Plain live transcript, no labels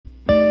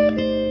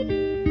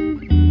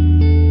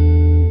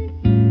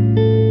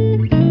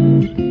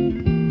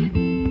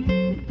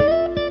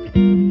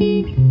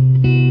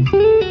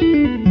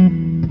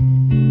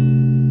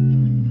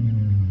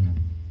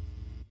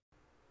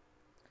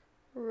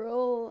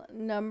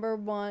number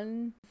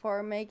one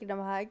for making a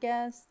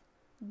podcast: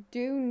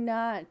 do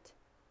not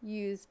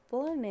use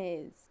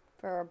bolognese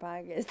for a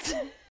podcast.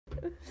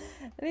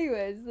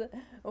 Anyways,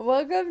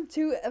 welcome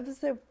to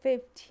episode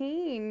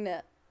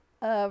 15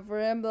 of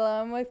Ramble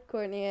On with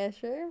Courtney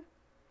Asher.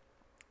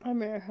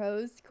 I'm your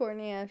host,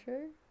 Courtney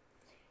Asher.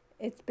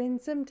 It's been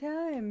some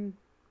time.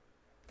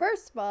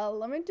 First of all,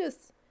 let me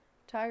just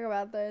talk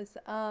about this.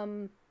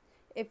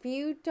 If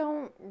you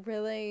don't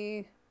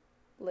really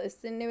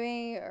listen to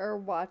me or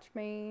watch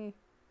me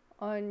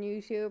on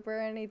YouTube or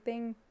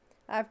anything,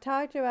 I've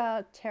talked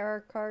about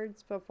tarot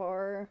cards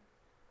before.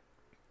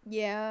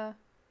 Yeah,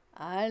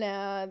 I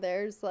know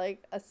there's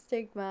like a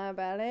stigma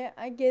about it.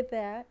 I get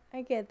that.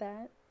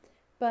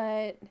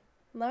 But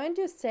let me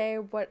just say,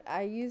 what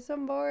I use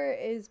them for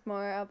is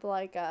more of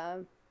like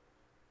a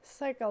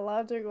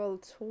psychological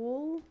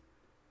tool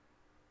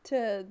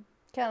to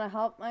kind of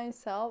help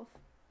myself.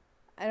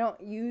 I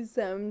don't use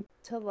them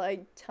to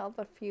like tell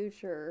the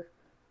future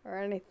or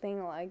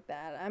anything like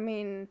that. I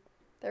mean,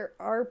 there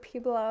are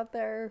people out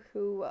there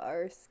who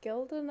are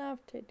skilled enough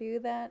to do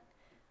that,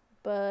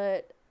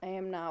 but I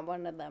am not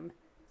one of them.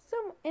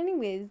 So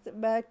anyways,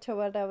 back to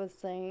what I was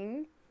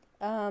saying.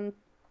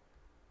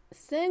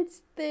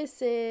 Since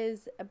this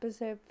is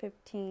episode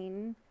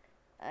 15,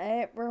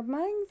 it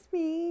reminds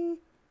me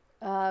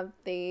of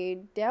the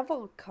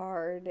devil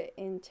card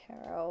in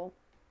tarot.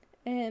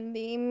 And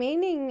the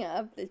meaning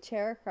of the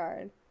tarot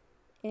card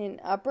in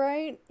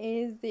upright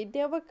is the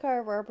devil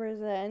card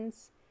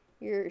represents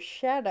your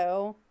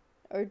shadow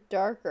or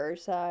darker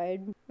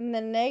side, and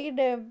the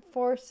negative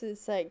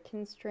forces that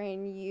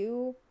constrain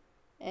you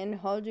and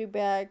hold you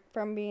back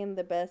from being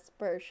the best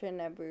version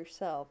of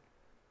yourself.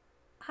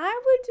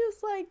 I would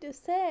just like to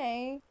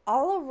say,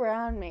 all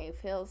around me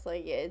feels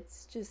like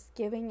it's just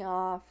giving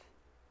off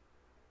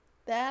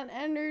that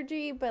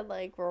energy, but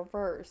like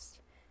reversed.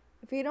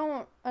 If you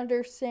don't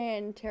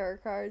understand tarot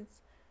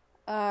cards,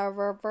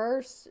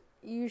 reverse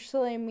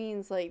usually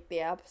means like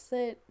the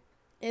opposite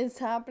is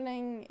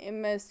happening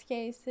in most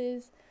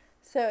cases.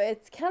 So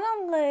it's kind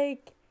of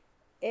like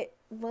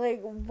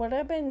what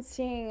I've been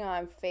seeing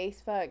on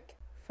Facebook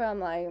from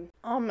like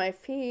on my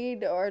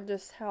feed, or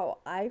just how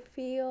I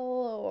feel,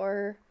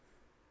 or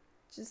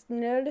just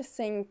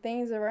noticing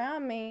things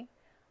around me.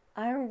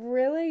 I'm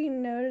really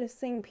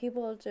noticing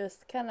people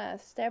just kind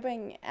of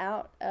stepping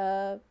out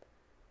of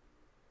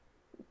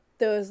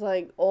those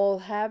like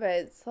old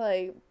habits.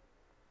 Like,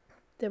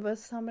 there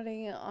was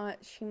somebody on,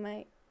 she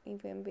might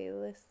even be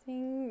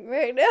listening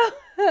right now.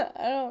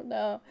 I don't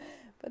know,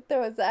 but there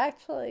was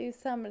actually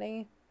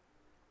somebody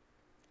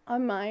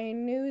on my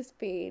news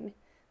feed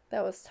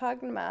that was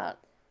talking about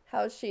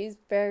how she's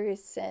very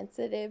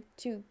sensitive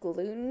to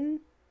gluten,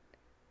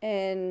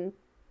 and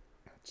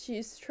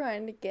she's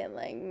trying to get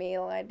like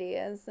meal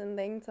ideas and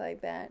things like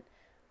that.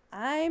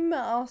 I'm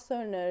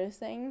also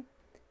noticing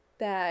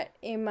that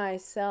in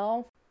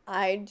myself,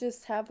 I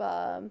just have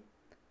a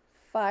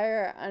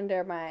fire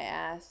under my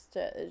ass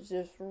to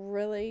just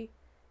really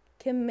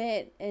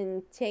commit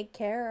and take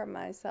care of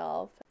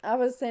myself. I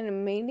was in a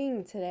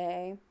meeting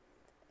today,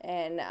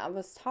 and I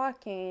was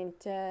talking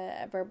to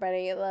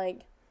everybody.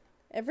 Like,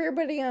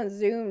 everybody on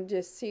Zoom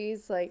just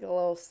sees like a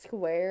little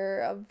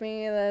square of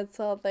me. That's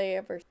all they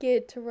ever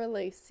get to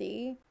really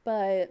see.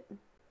 But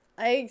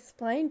I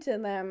explained to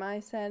them, I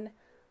said,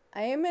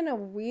 I am in a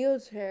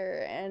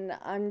wheelchair, and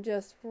I've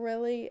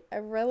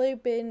really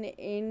been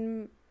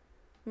in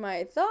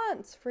my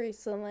thoughts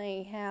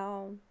recently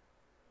how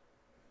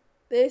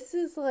this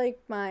is like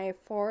my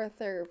 4th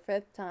or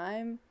 5th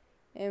time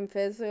in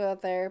physical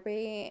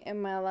therapy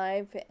in my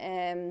life,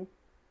 and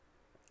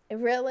it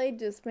really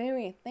just made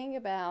me think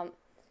about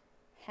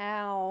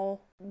how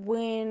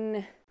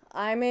when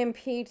I'm in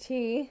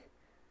PT,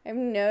 I've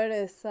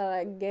noticed that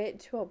I get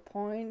to a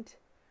point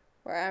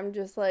where I'm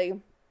just like,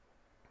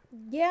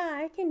 yeah,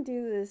 I can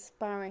do this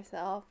by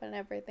myself and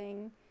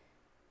everything.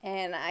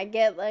 And I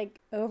get like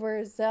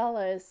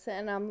overzealous,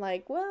 and I'm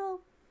like, well,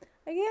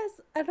 I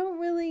guess I don't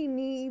really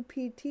need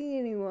PT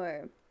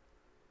anymore.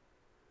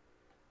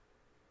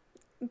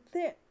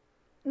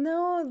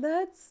 No,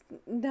 that's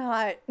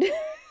not,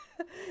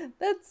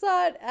 that's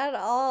not at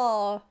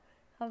all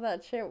how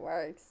that shit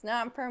works.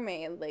 Not for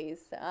me, at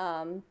least.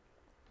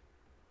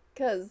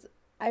 Because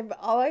I've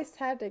always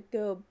had to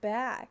go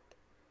back,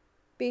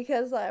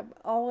 because I've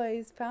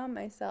always found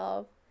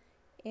myself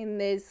in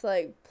this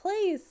like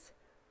place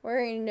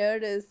where I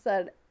notice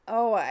that,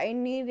 oh, I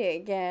need it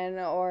again,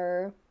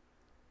 or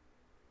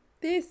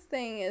this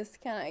thing is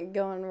kind of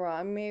going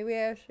wrong. Maybe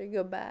I should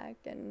go back,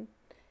 and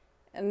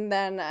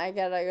then I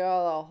gotta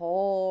go the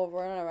whole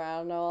run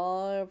around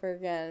all over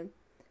again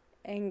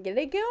and get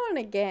it going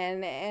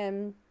again.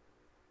 And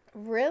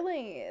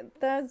really,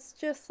 that's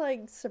just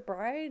like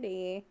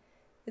sobriety.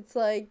 It's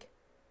like,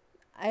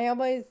 I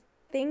always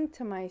think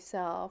to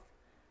myself,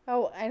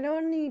 oh, I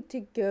don't need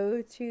to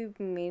go to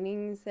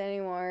meetings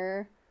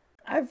anymore.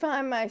 I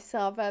find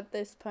myself at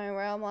this point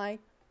where I'm like,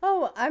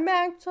 oh, I'm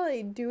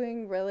actually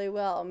doing really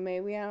well.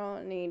 Maybe I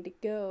don't need to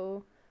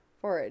go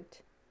for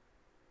it.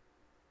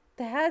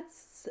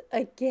 that's,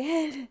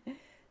 again,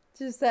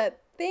 just that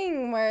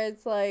thing where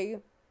it's like,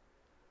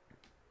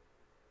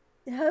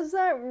 how's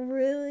that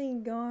really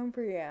going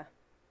for you?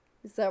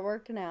 Is that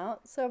working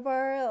out so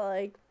far?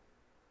 Like,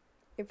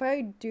 if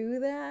I do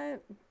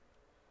that,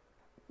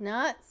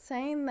 not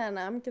saying that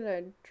I'm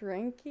gonna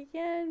drink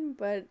again,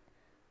 but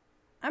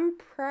I'm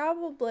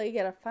probably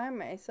gonna find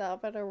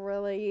myself at a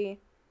really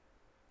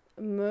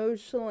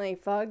emotionally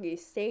foggy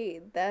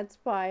state. That's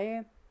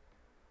why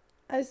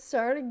I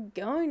started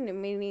going to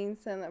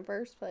meetings in the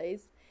first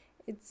place.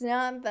 It's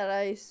not that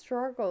I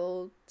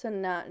struggled to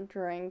not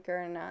drink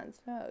or not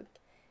smoke.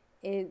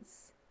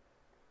 It's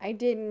I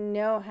didn't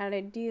know how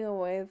to deal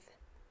with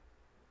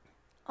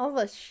all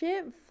the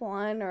shit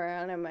flying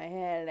around in my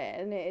head,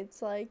 and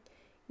it's like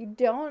you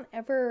don't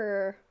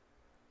ever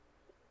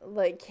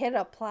like hit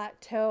a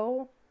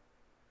plateau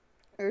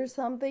or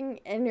something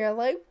and you're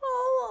like,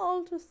 well,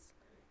 I'll just,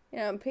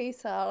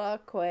 peace out, I'll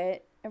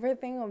quit,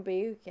 everything will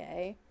be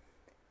okay.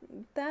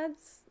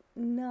 That's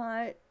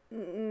not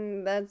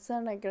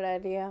a good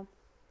idea.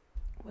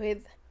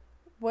 With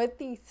what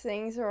these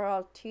things are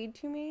all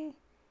teaching me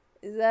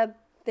is that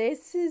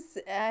this is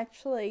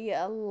actually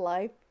a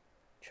life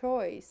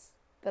choice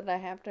that I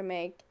have to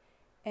make,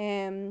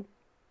 and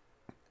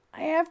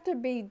I have to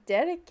be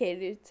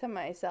dedicated to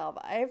myself.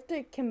 I have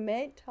to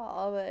commit to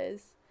all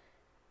this.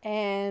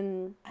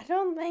 And I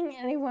don't think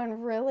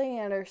anyone really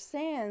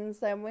understands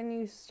that when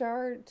you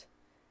start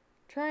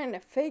trying to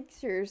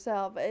fix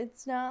yourself,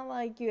 it's not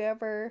like you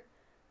ever,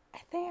 I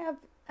think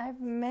I've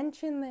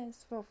mentioned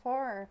this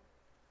before.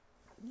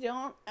 You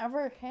don't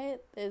ever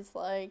hit this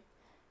like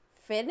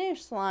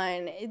finish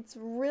line. It's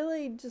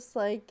really just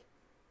like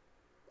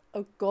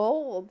a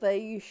goal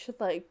that you should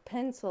like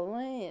pencil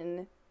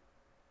in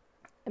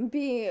and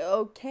be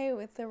okay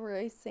with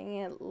erasing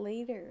it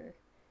later.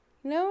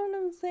 You know what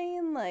I'm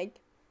saying? Like,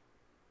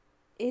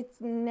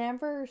 it's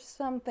never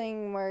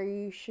something where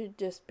you should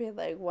just be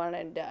like, one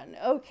and done.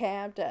 Okay,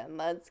 I'm done.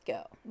 Let's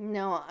go.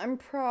 No, I'm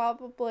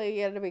probably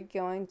going to be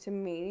going to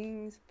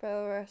meetings for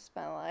the rest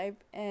of my life.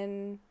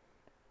 And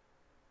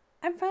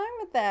I'm fine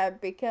with that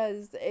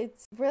because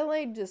it's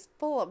really just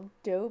full of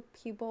dope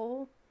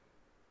people.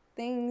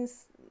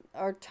 Things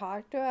are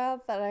talked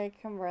about that I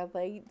can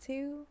relate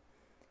to.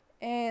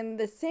 And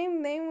the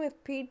same thing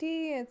with PT.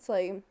 It's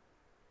like,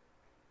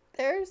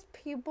 there's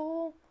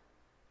people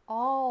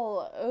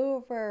all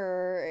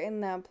over in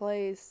that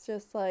place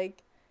just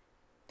like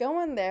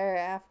going there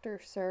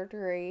after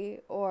surgery,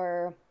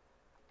 or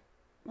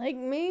like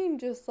me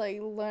just like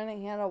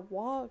learning how to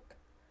walk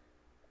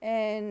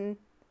and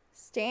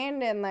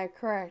stand in the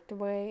correct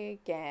way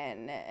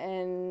again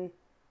and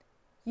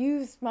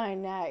use my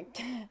neck.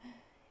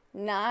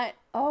 Not,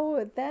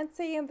 oh, that's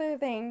the other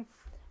thing.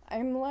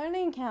 I'm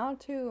learning how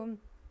to,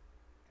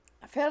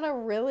 I've had a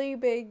really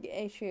big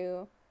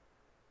issue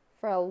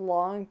for a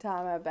long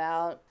time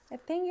about, I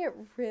think it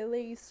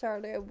really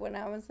started when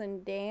I was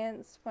in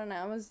dance when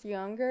I was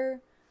younger.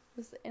 I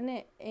was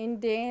in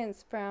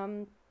dance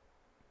from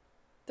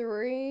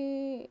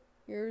 3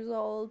 years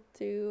old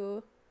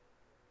to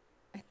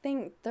I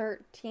think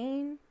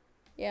 13.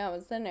 Yeah, I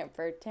was in it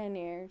for 10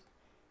 years.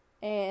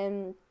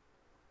 And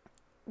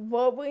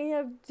what we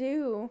had to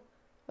do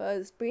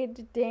was we had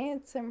to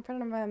dance in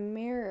front of a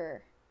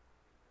mirror.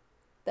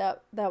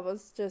 That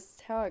was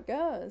just how it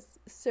goes.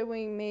 So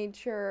we made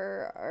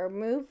sure our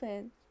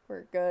movements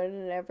were good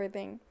and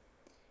everything.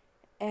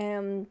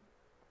 And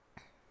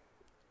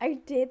I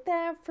did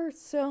that for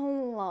so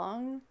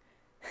long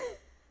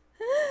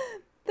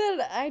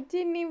that I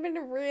didn't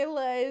even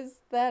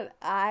realize that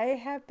I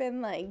have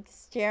been like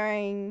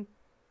staring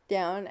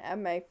down at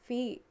my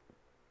feet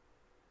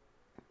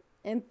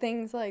and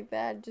things like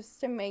that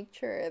just to make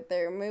sure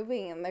they're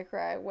moving in the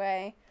correct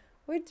way,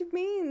 which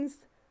means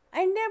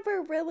I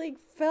never really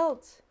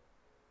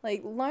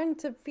learned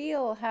to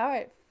feel how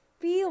it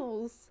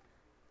feels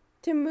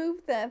to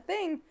move that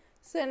thing.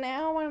 So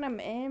now when I'm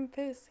in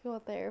physical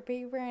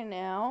therapy right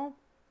now,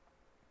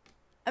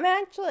 I'm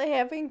actually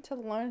having to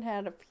learn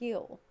how to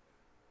feel.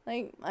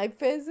 Like, my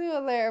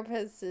physical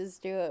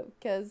therapists do it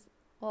because,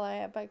 well, I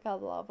have a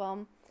couple of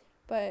them,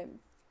 but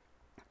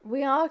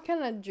we all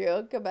kind of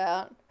joke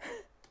about,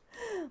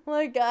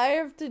 like, I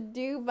have to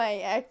do my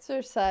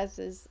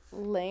exercises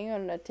laying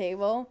on the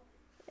table,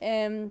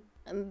 and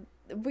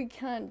we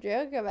kind of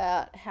joke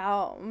about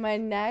how my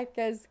neck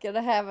is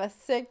gonna have a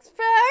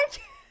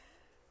six-pack.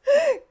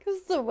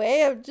 Because the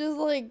way of just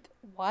like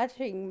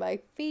watching my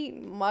feet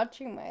and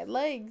watching my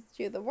legs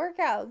do the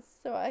workouts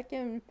so I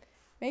can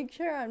make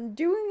sure I'm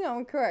doing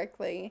them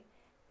correctly.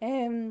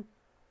 And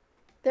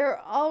they're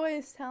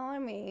always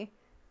telling me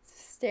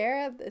to stare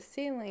at the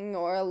ceiling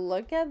or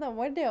look at the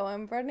window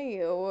in front of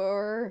you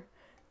or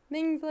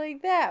things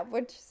like that,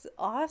 which is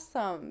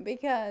awesome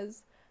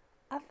because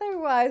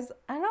otherwise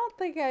I don't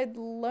think I'd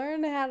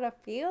learn how to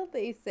feel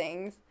these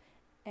things.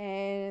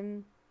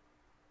 And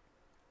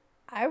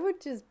I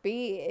would just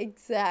be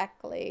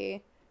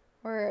exactly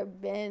where I've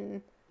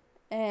been.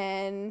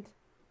 And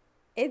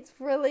it's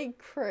really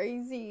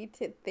crazy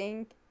to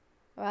think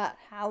about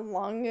how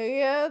long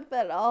ago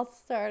that all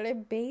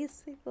started.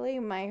 Basically,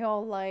 my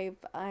whole life,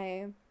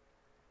 I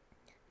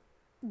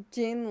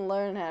didn't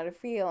learn how to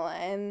feel,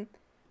 and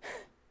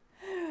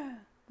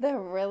the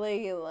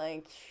really,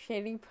 like,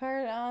 shitty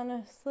part,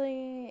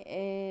 honestly,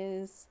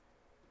 is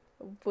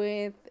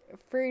with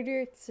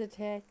Friedrich's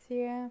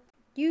ataxia,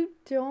 you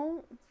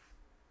don't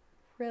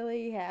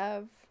really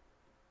have,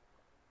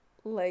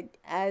 like,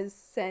 as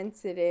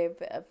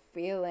sensitive a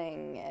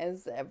feeling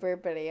as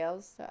everybody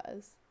else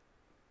does.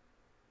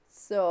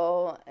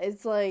 So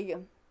it's like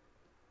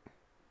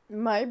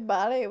my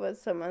body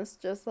was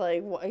almost just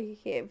like, well, you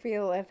can't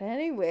feel it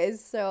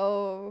anyways,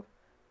 so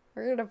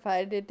we're gonna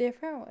find a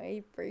different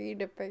way for you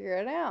to figure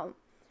it out.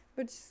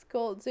 Which is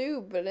cool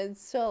too, but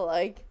it's still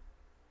like,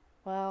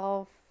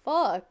 well,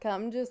 fuck,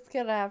 I'm just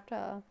gonna have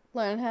to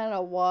learn how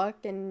to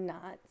walk and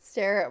not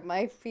stare at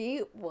my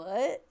feet.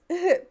 What?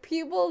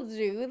 People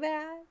do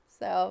that?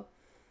 So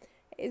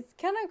it's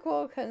kind of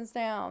cool because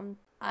now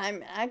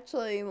I'm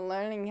actually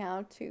learning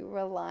how to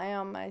rely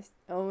on my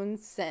own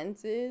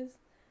senses.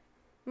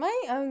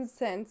 My own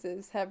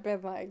senses have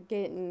been like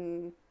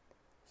getting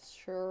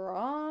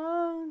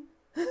strong.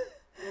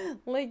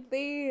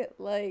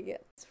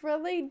 It's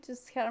really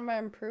just kind of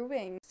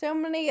improving. So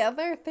many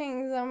other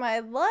things in my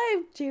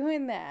life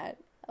doing that.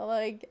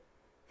 Like,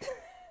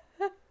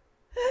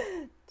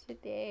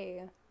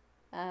 today,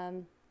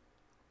 I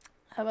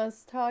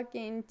was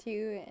talking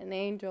to an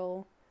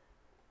angel,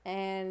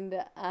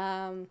 and,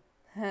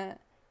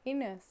 he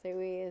knows who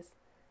he is.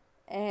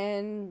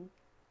 And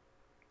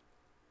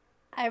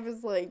I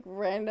was like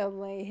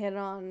randomly hit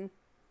on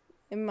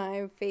in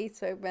my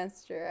Facebook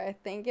Messenger. I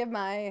think in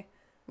my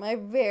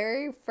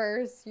very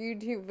first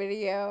YouTube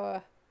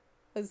video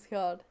was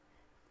called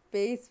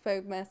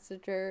Facebook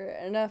Messenger.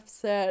 Enough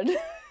said.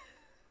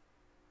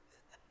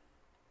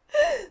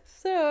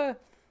 So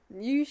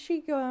you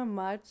should go and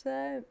watch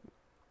that.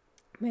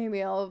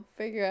 Maybe I'll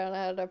figure out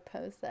how to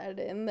post that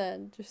in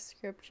the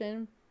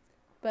description.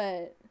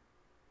 But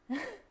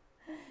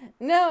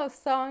no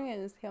song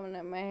is coming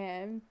up my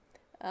head.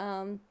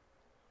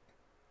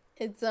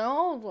 It's an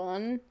old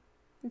one.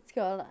 It's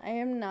called I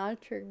Am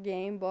Not Your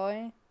Game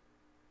Boy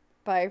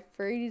by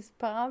Freeze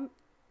Pop.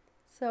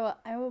 So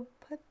I will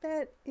put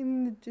that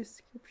in the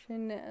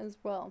description as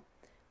well.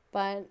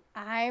 But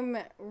I'm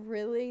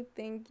really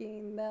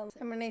thinking that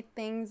so many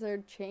things are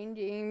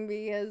changing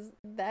because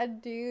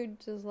that dude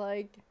just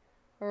like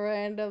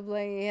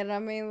randomly, and I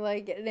mean,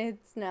 like,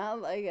 it's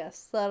not like a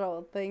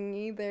subtle thing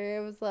either.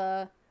 It was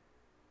a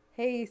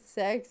hey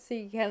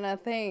sexy kind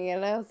of thing,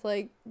 and I was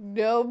like,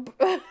 nope.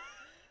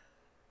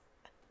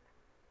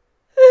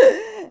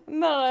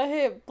 Not a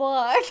hit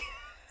block.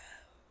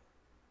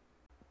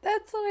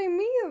 That's what I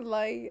mean,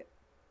 like,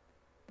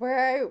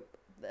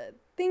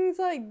 things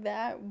like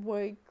that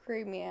would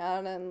creep me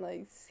out and,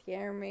 like,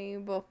 scare me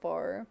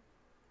before.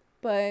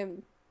 But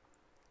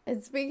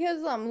it's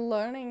because I'm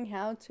learning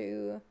how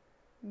to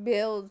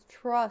build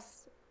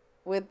trust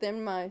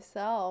within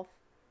myself,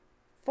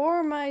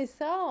 for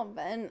myself,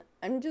 and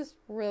I'm just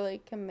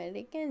really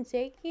committing and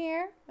taking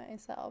care of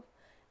myself.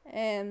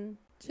 And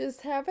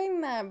just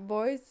having that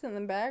voice in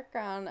the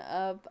background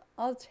of,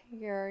 I'll take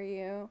care of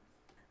you,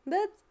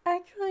 that's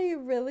actually a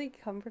really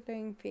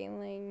comforting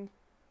feeling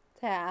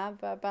to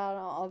have about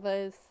all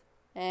this.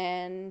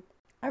 And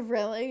I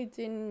really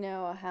didn't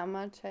know how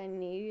much I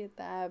needed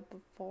that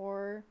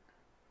before.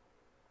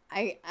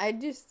 I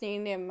just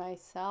needed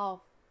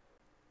myself.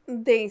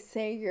 They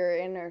say your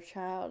inner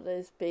child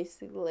is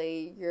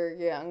basically your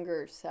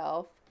younger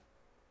self,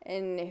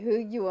 and who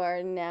you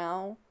are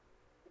now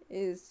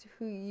is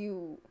who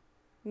you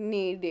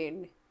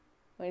needed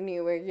when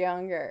you were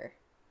younger.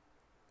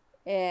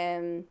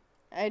 And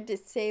I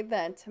just say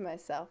that to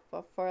myself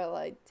before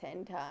like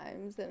 10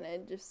 times, and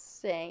it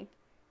just sank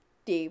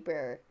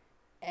deeper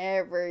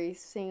every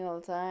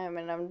single time.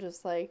 And I'm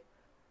just like,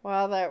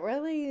 wow, that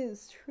really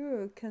is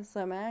true, because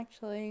I'm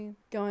actually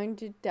going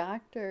to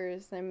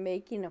doctors and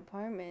making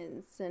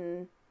appointments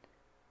and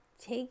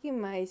taking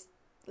my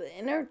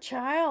inner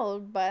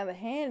child by the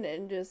hand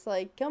and just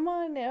like, come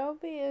on, it'll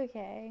be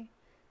okay.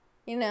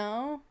 You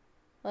know?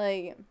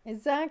 Like,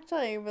 it's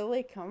actually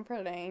really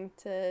comforting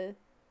to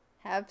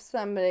have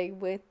somebody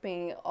with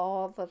me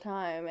all the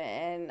time,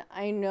 and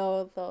I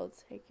know they'll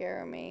take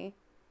care of me.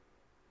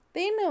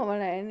 They know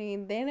what I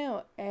need. They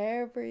know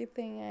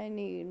everything I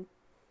need.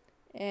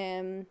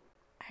 And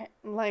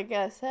like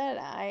I said,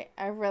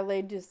 I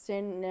really just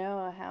didn't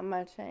know how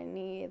much I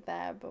needed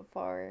that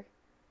before.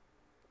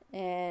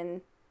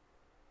 And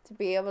to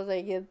be able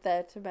to give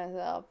that to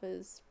myself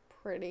is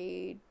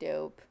pretty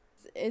dope.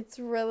 It's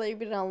really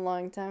been a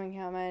long time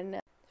coming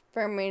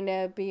for me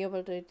to be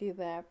able to do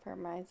that for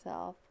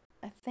myself.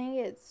 I think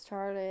it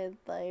started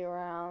like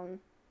around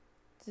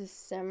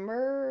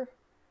December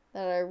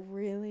that I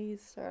really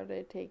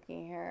started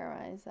taking care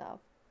of myself.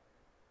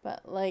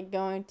 But like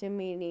going to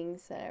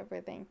meetings and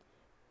everything.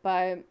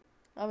 But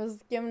I was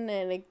giving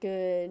it a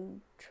good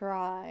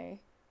try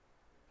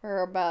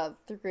for about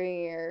 3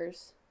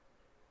 years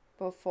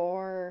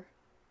before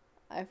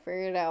I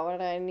figured out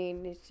what I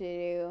needed to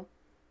do.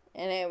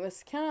 And it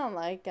was kind of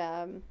like,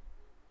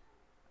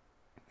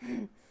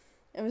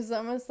 it was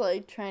almost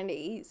like trying to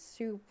eat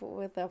soup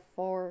with a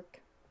fork.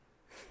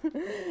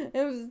 It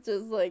was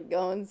just like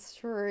going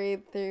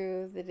straight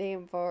through the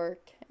damn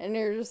fork. And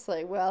you're just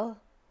like, well,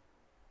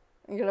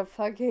 I'm gonna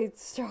fucking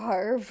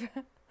starve.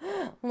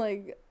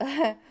 Like,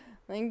 I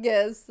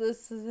guess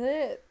this is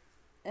it.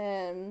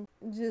 And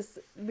just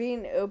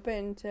being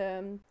open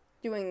to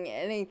doing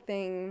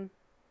anything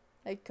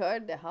I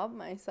could to help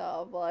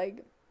myself.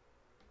 Like,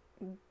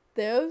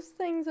 those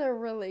things are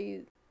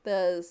really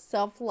the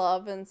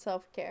self-love and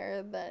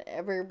self-care that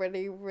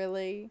everybody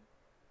really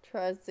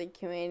tries to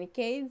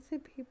communicate to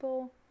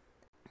people.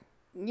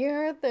 You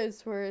heard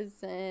those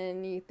words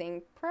and you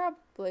think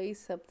probably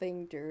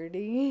something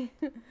dirty.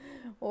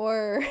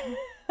 or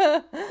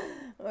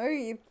or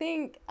you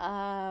think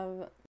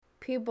of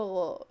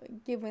people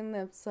giving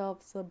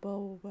themselves a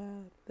bubble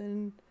bath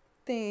and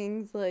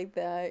things like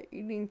that,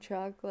 eating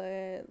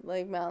chocolate,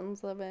 like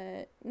mountains of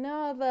it.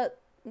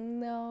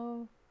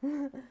 No.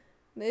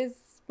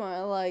 It's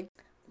more like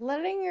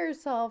letting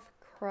yourself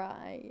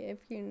cry if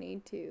you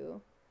need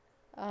to.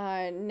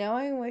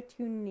 Knowing what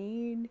you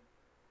need,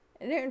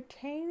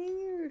 entertaining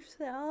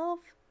yourself,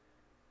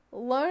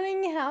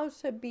 learning how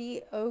to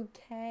be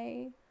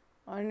okay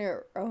on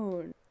your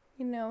own.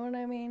 You know what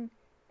I mean?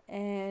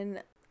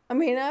 And I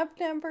mean, I've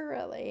never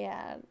really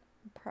had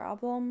a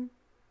problem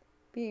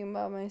being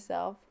by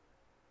myself,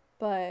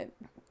 but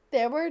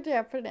there were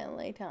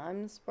definitely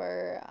times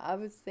where I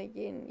was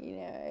thinking,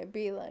 it'd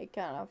be like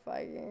kind of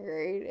fucking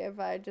great if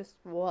I just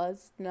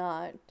was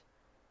not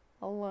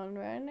alone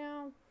right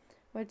now,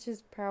 which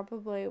is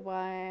probably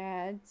why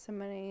I had so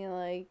many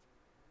like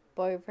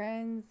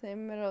boyfriends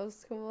in middle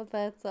school.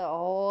 That's a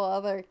whole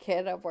other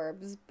can of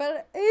worms.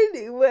 But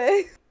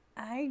anyway,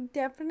 I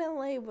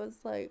definitely was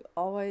like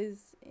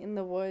always in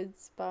the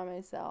woods by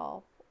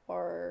myself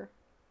or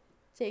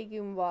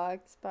taking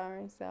walks by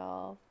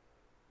myself.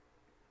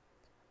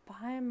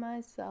 By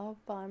myself.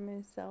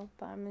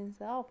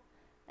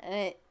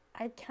 And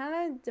I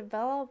kind of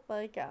developed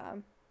like a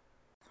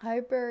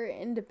hyper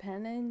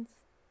independence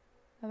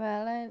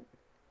about it.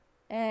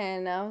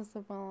 And I was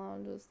like, well,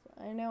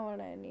 I know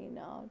what I need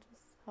now. I'll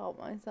just help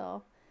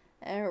myself.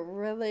 And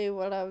really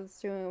what I was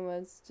doing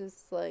was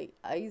just like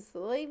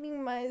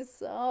isolating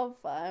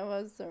myself. I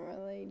wasn't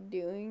really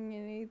doing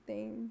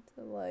anything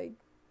to like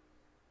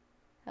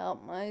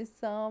help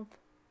myself.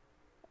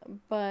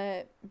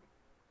 But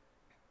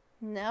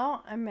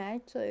now I'm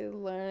actually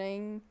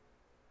learning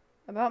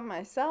about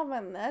myself,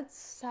 and that's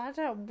such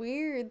a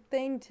weird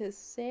thing to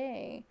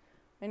say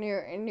when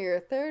you're in your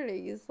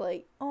 30s.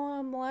 Like, oh,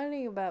 I'm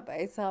learning about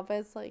myself.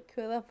 It's like,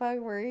 who the fuck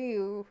were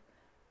you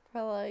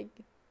for like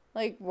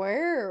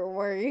where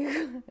were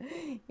you?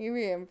 You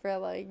been for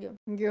like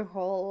your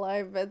whole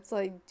life? It's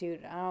like,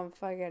 dude, I don't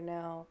fucking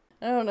know.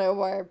 I don't know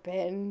where I've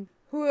been.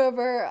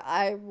 Whoever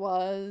I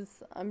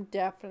was, I'm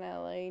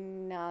definitely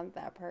not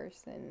that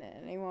person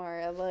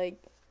anymore.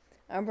 Like,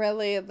 I'm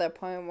really at the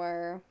point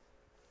where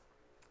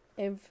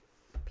if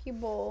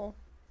people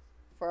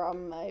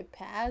from my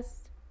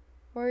past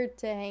were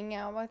to hang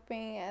out with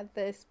me at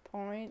this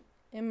point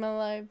in my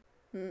life,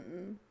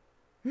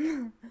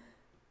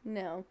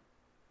 no.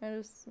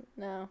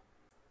 No.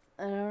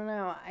 I don't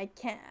know. I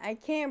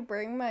can't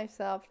bring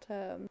myself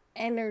to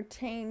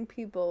entertain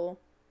people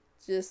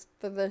just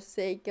for the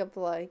sake of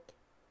like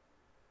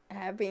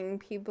having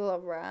people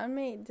around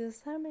me.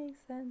 Does that make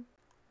sense?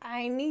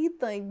 I need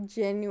like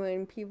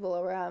genuine people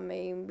around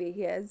me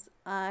because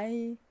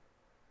I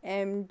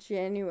am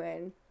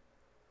genuine.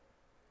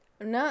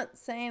 I'm not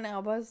saying I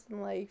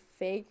wasn't like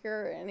fake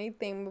or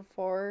anything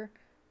before,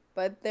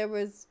 but there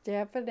was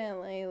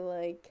definitely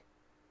like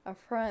a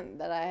front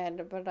that I had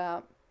to put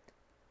up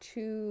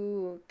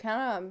to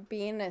kind of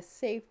be in a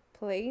safe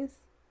place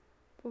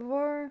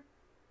before.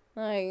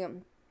 Like,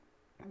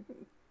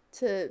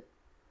 to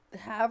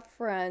have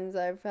friends,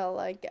 I felt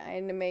like I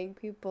had to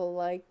make people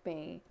like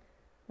me,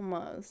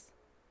 almost.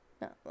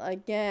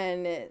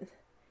 Again, it's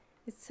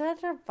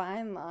such a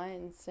fine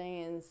line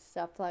saying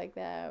stuff like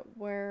that,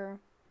 where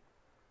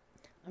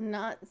I'm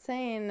not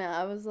saying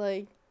I was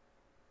like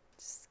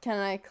just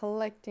kind of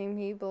collecting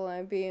people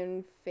and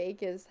being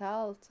fake as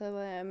hell to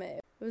them.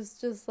 It was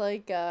just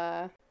like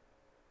I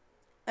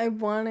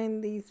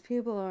wanted these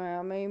people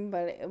around me,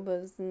 but it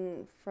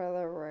wasn't for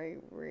the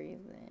right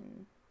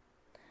reason.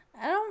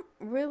 I don't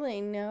really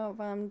know if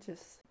I'm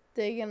just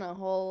digging a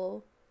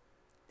hole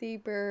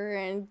deeper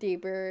and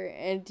deeper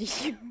and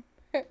deeper.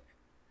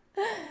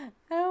 I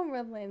don't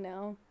really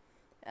know.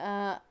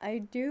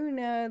 I do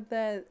know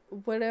that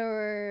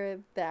whatever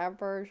that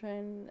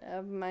version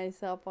of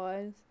myself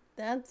was,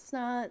 that's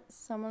not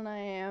someone I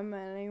am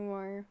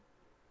anymore.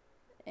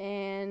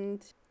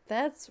 And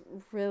that's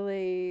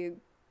really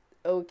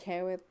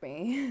okay with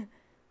me.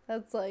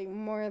 That's like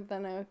more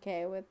than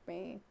okay with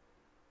me.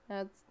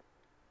 That's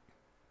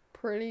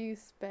pretty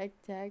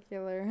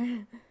spectacular.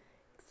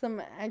 'Cause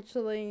I'm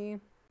actually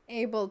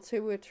able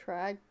to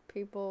attract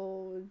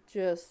people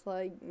just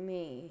like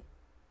me.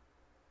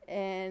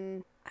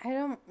 And I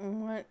don't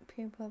want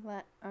people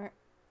that aren't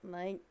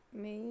like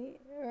me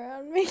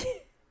around me.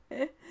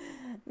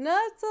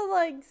 Not to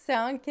like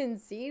sound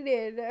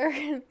conceited or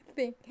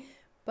anything,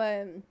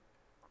 but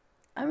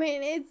I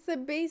mean, it's the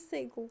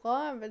basic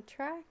law of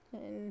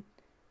attraction.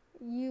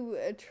 You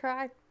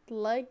attract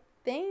like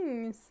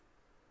things.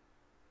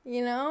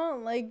 You know,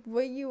 like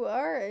what you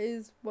are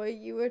is what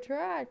you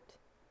attract.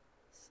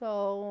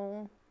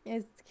 So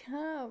it's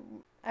kind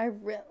of,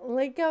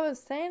 like I was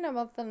saying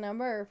about the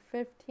number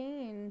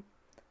 15.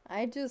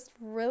 I just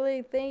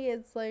really think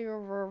it's like a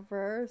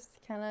reverse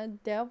kind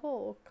of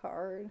devil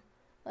card.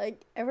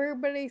 Like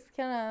everybody's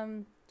kind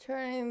of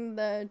turning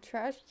the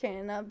trash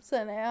can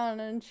upside down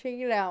and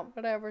shaking out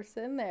whatever's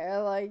in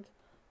there. Like,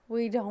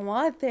 we don't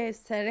want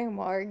this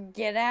anymore.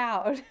 Get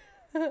out.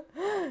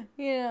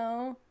 You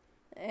know?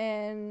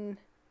 And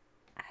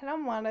I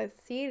don't want to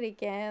see it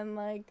again.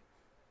 Like,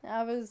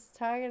 I was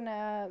talking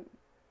to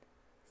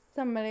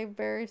somebody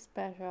very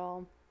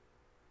special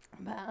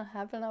about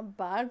having a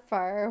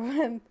bonfire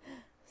with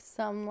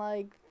some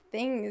like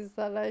things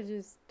that I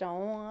just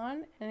don't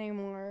want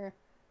anymore.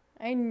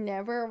 I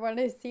never want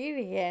to see it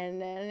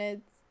again,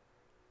 and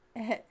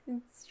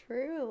it's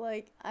true.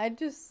 Like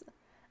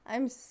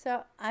I've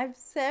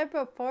said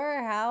before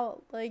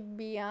how like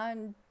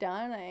beyond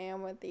done I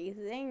am with these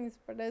things,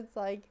 but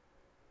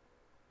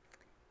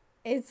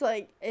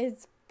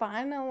it's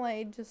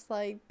finally just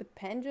like the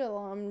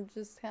pendulum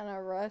just kind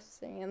of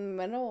resting in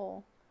the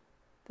middle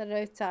that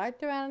I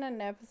talked about in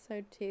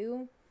episode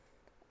 2.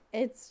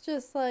 It's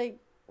just like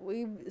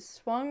we've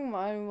swung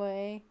one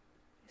way,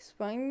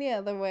 swung the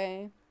other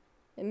way,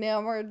 and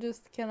now we're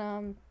just kind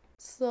of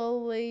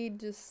slowly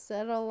just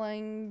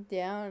settling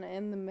down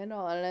in the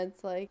middle. And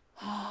it's like,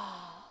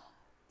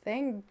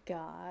 thank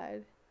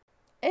God.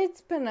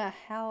 It's been a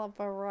hell of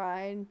a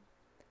ride,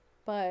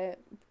 but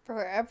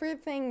for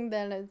everything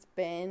that it's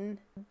been,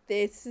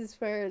 this is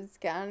where it's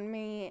gotten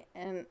me,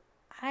 and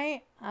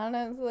I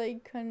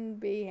honestly couldn't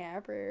be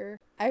happier.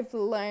 I've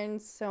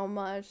learned so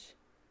much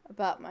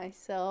about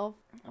myself,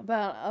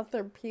 about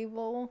other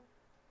people,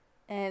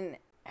 and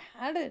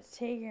how to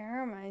take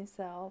care of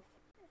myself.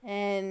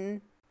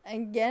 And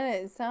again,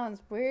 it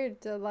sounds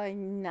weird to like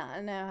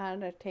not know how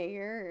to take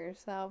care of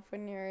yourself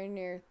when you're in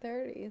your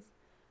 30s.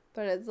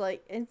 But it's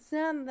like, it's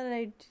not that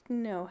I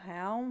didn't know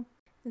how.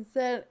 It's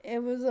that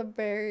it was a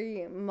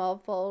very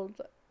muffled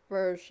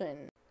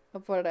version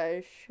of what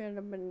I should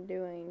have been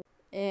doing.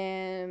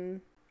 And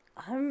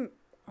I'm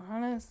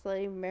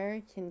honestly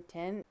very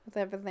content with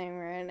everything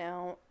right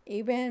now.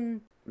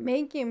 Even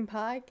making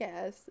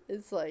podcasts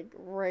is like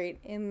right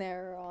in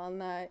there on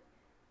that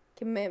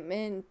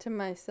commitment to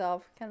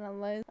myself kind of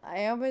list.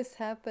 I always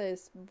had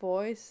this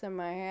voice in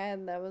my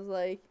head that was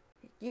like,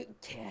 you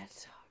can't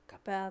talk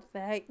about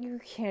that. You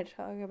can't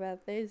talk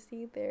about this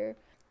either.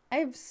 I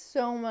have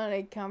so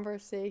many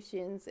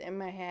conversations in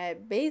my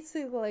head.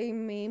 Basically,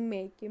 me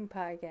making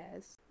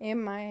podcasts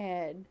in my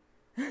head.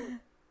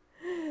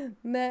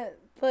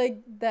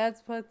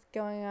 That's what's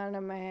going on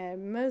in my head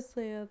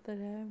mostly of the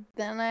time.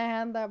 Then I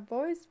had that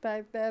voice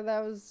back there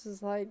that was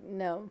just like,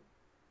 no,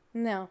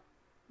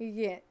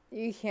 you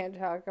can't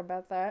talk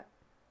about that.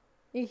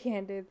 You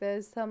can't do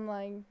this. I'm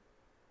like,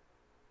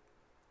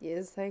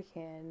 yes, I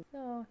can.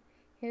 So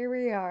here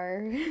we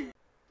are.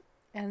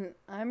 And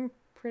I'm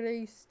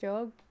pretty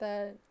stoked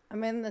that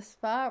I'm in the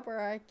spot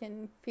where I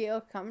can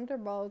feel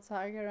comfortable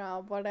talking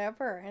about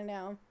whatever I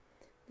know.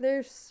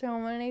 There's so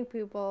many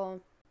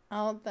people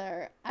out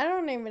there. I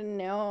don't even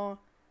know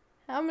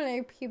how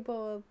many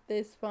people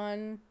this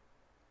one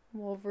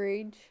will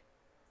reach.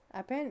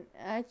 I've been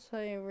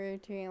actually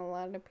reaching a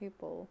lot of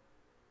people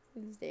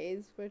these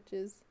days, which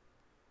is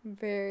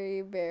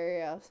very,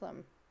 very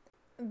awesome.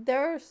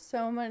 There are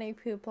so many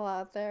people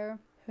out there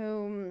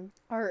who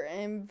are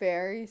in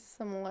very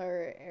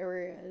similar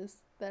areas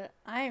that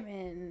I'm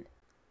in.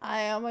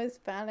 I always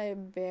found it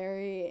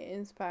very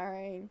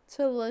inspiring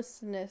to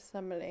listen to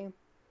somebody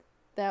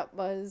that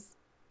was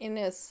in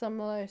a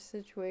similar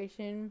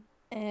situation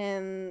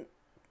and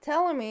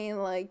telling me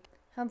like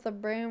how the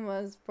brain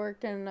was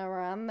working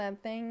around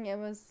that thing. It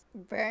was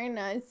very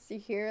nice to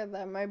hear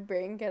that my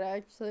brain could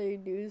actually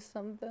do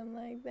something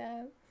like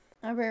that.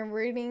 I've been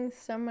reading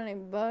so many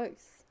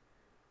books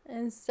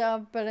and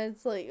stuff, but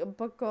it's like a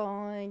book will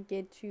only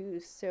get you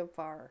so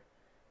far.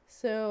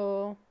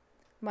 So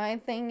my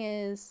thing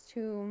is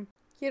to,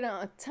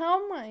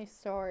 tell my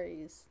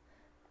stories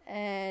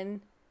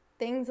and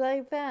things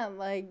like that.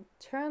 Like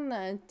turn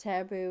the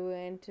taboo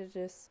into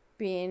just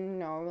being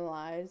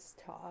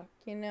normalized talk,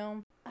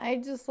 I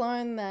just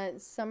learned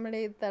that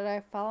somebody that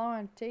I follow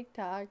on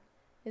TikTok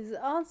is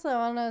also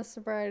on a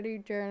sobriety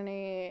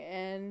journey,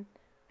 and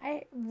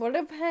I would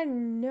have had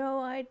no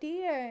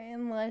idea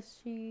unless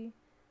she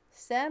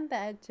said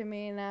that to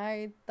me, and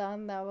I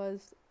thought that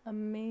was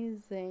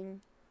amazing.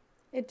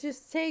 It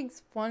just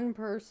takes one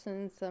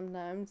person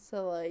sometimes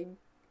to like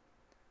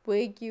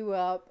wake you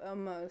up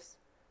almost.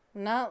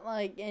 Not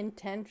like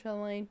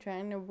intentionally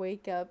trying to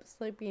wake up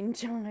sleeping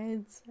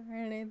giants or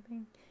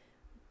anything,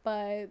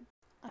 but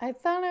I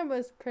thought it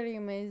was pretty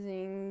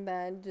amazing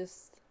that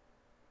just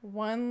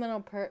one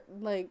little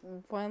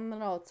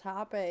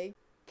topic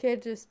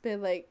could just be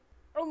like,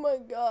 oh my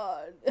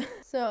god.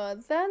 So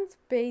that's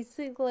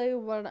basically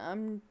what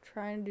I'm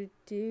trying to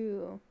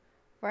do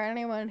for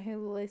anyone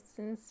who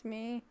listens to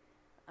me.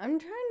 I'm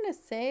trying to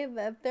say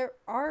that there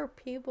are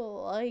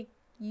people like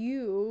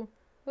you,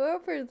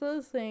 whoever's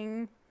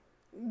listening,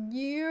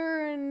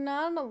 you're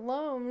not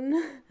alone.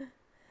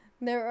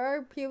 There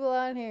are people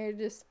out here,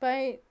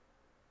 despite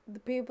the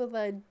people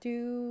that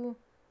do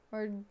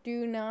or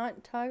do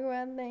not talk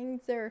about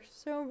things, there are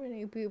so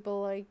many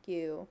people like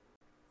you.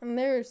 And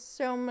there are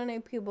so many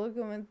people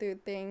going through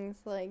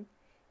things, like,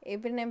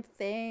 even if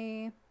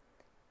they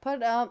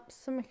put up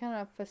some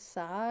kind of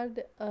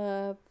facade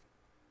of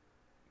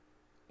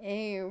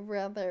a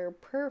rather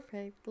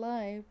perfect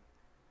life,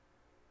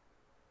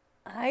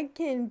 I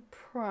can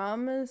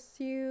promise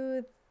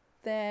you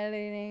that it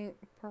ain't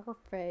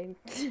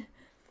perfect.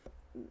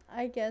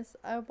 I guess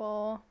I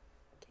will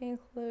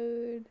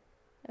conclude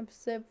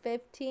episode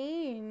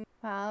 15.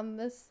 Wow,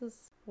 this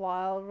is a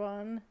wild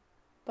one.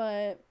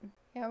 But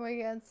yeah,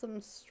 we got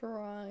some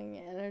strong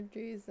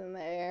energies in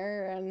the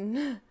air,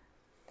 and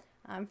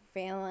I'm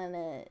feeling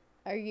it.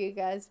 Are you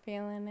guys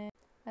feeling it?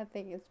 I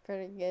think it's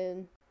pretty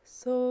good.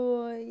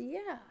 So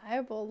yeah, I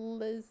will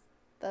list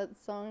that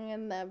song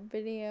and that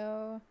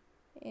video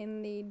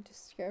in the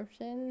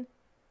description.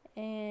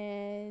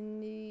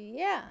 And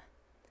yeah.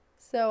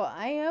 So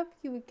I hope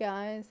you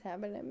guys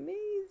have an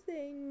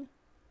amazing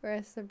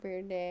rest of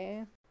your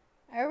day.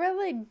 I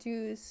really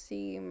do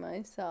see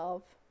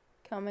myself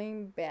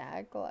coming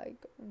back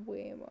like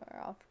way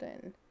more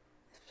often,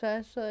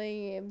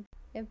 especially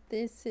if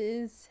this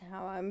is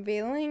how I'm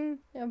feeling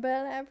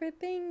about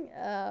everything.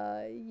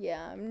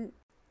 Yeah,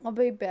 I'll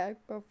be back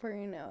before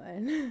you know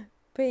it.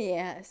 But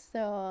yeah,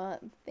 so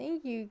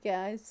thank you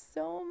guys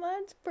so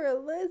much for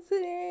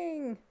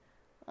listening.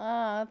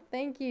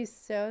 Thank you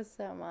so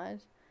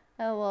much.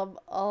 I love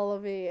all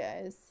of you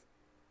guys.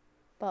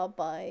 Bye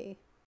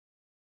bye.